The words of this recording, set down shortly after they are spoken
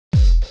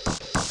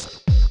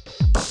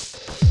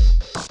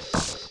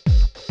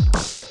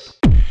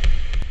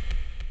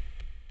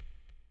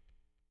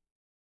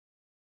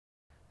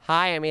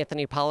Hi, I'm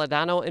Anthony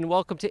Polidano, and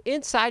welcome to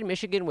Inside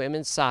Michigan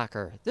Women's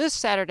Soccer. This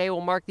Saturday will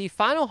mark the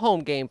final home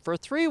game for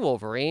 3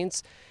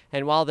 Wolverines,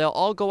 and while they'll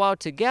all go out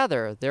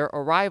together, their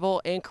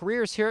arrival and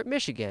careers here at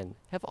Michigan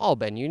have all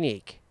been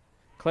unique.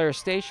 Clare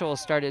Stachel has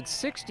started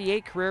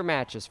 68 career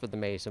matches for the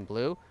Maize and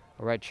Blue.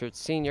 A redshirt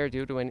senior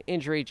due to an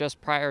injury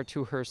just prior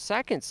to her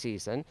second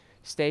season,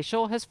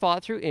 Stachel has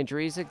fought through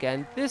injuries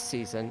again this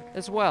season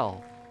as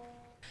well.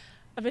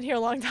 I've been here a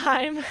long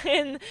time,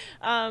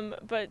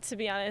 but to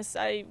be honest,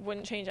 I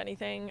wouldn't change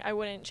anything. I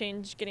wouldn't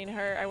change getting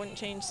hurt. I wouldn't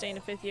change staying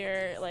a 5th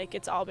year. Like,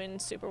 it's all been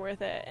super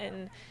worth it,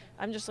 and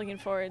I'm just looking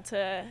forward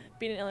to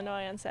beating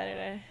Illinois on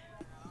Saturday.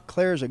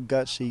 Claire's a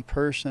gutsy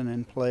person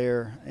and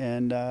player,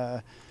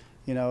 and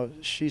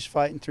she's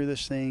fighting through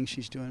this thing.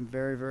 She's doing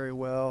very, very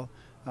well.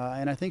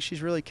 And I think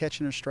she's really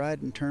catching her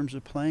stride in terms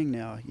of playing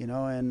now,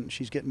 and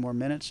she's getting more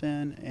minutes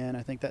in, and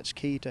I think that's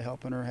key to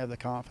helping her have the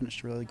confidence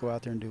to really go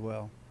out there and do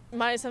well.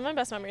 Some of my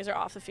best memories are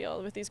off the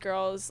field with these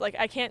girls. Like,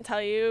 I can't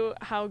tell you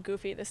how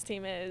goofy this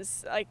team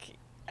is. Like,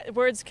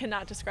 words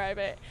cannot describe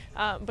it,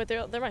 but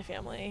they're my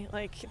family.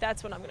 Like,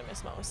 that's what I'm going to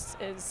miss most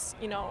is,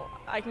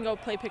 I can go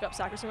play pickup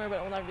soccer somewhere, but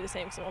it will never be the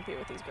same because I won't be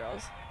with these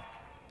girls.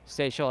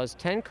 Stachel has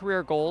 10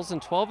 career goals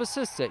and 12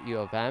 assists at U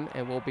of M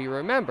and will be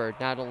remembered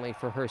not only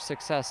for her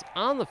success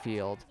on the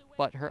field,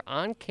 but her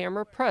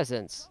on-camera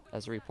presence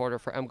as a reporter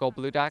for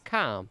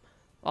mgoblue.com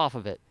off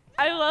of it.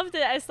 I loved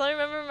it. I still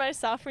remember my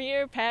sophomore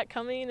year, Pat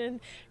coming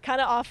and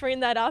kind of offering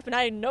that up, and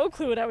I had no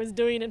clue what I was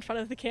doing in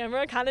front of the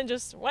camera. Kind of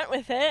just went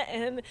with it,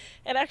 and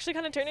it actually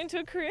kind of turned into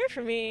a career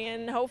for me,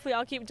 and hopefully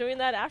I'll keep doing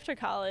that after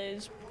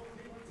college.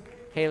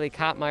 Haley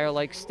Kopmeyer,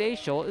 like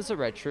Stachel, is a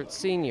redshirt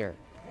senior.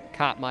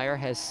 Kopmeyer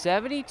has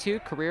 72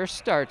 career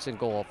starts in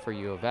goal for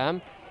U of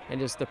M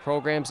and is the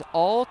program's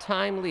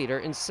all-time leader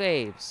in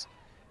saves.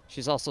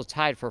 She's also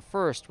tied for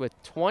first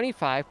with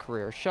 25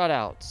 career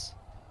shutouts,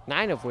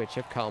 9 of which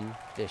have come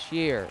this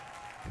year.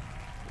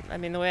 I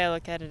mean, the way I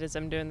look at it is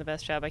I'm doing the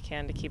best job I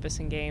can to keep us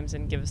in games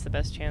and give us the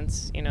best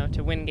chance,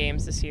 to win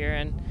games this year.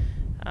 And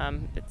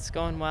it's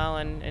going well,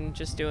 and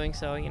just doing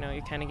so, you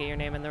kind of get your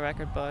name in the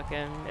record book.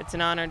 And it's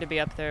an honor to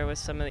be up there with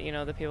some of the,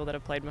 the people that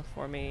have played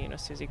before me,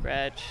 Susie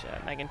Gretsch,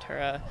 Megan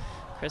Tura,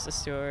 Krista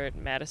Stewart,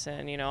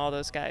 Madison, all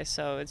those guys.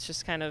 So it's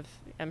just kind of,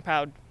 I'm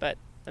proud, but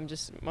I'm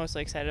just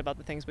mostly excited about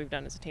the things we've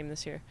done as a team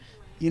this year.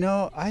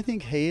 I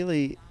think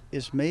Haley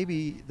is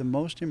maybe the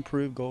most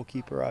improved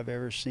goalkeeper I've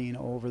ever seen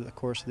over the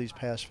course of these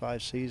past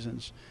 5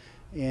 seasons.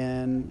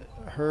 And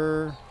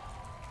her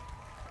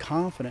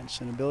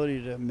confidence and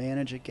ability to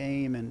manage a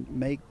game and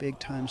make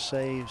big-time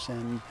saves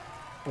and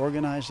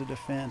organize the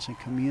defense and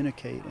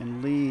communicate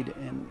and lead,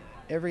 and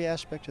every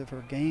aspect of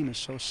her game is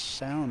so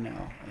sound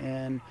now.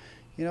 And,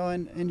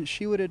 and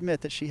she would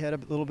admit that she had a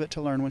little bit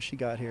to learn when she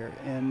got here.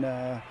 And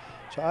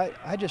so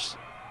I just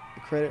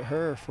credit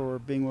her for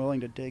being willing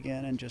to dig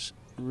in and just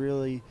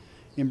really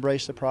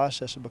embrace the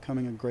process of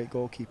becoming a great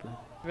goalkeeper.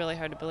 Really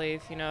hard to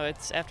believe.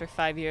 It's after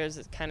 5 years,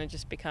 it kind of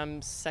just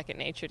becomes second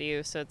nature to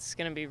you. So it's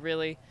going to be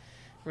really,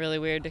 really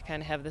weird to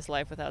kind of have this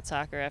life without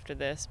soccer after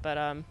this. But,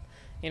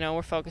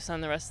 we're focused on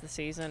the rest of the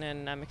season,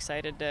 and I'm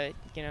excited to,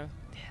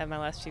 have my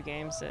last few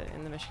games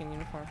in the Michigan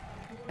uniform.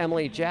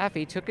 Emily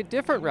Jaffe took a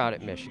different route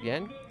at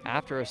Michigan.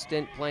 After a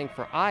stint playing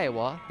for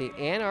Iowa, the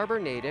Ann Arbor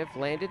native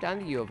landed on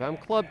the U of M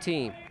club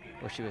team,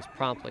 where she was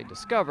promptly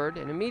discovered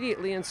and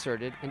immediately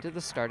inserted into the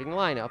starting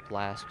lineup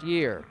last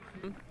year.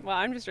 Well,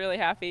 I'm just really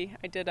happy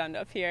I did end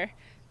up here.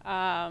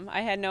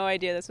 I had no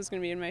idea this was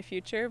going to be in my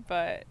future,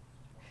 but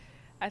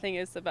I think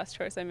it's the best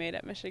choice I made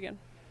at Michigan.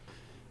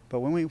 But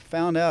when we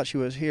found out she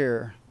was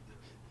here,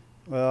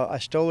 well, I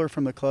stole her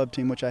from the club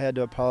team, which I had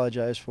to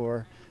apologize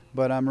for.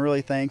 But I'm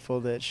really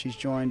thankful that she's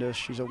joined us.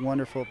 She's a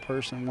wonderful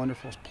person,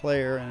 wonderful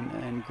player,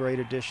 and great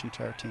addition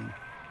to our team.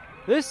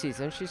 This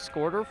season, she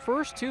scored her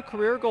first 2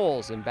 career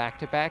goals in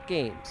back-to-back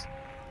games,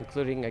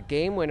 including a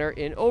game winner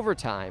in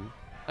overtime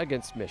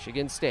against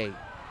Michigan State.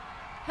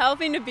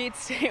 Helping to beat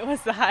State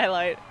was the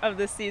highlight of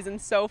the season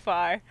so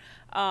far.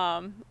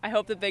 I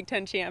hope the Big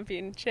Ten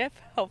championship,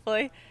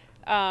 hopefully,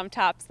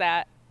 tops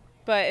that.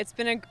 But it's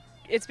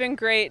been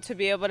great to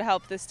be able to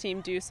help this team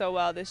do so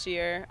well this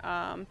year.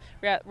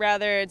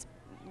 Rather it's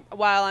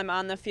while I'm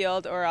on the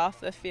field or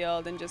off the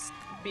field, and just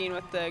being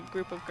with the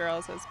group of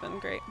girls has been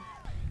great.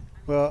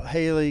 Well,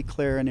 Haley,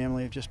 Clare, and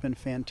Emily have just been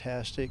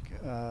fantastic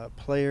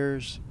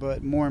players,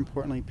 but more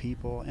importantly,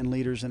 people and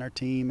leaders in our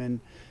team.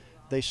 And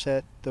they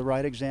set the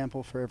right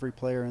example for every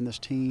player in this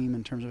team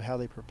in terms of how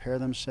they prepare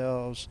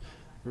themselves,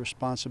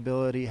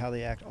 responsibility, how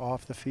they act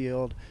off the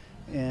field.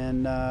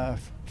 And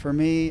for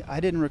me,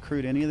 I didn't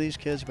recruit any of these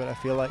kids, but I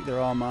feel like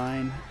they're all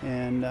mine.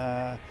 And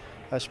I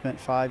spent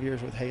 5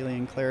 years with Haley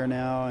and Clare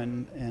now,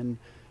 and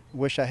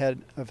wish I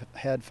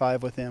had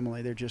 5 with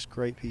Emily. They're just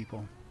great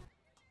people.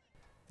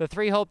 The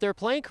 3 hope their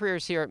playing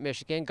careers here at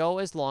Michigan go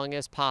as long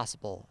as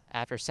possible.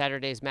 After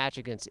Saturday's match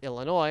against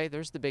Illinois,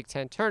 there's the Big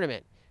Ten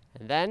tournament.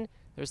 And then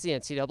there's the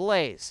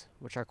NCAAs,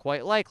 which are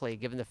quite likely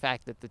given the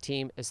fact that the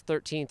team is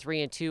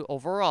 13-3-2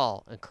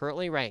 overall and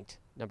currently ranked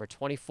number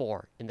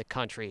 24 in the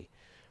country.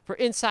 For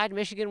Inside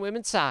Michigan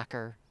Women's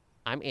Soccer,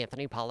 I'm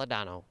Anthony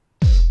Polidano.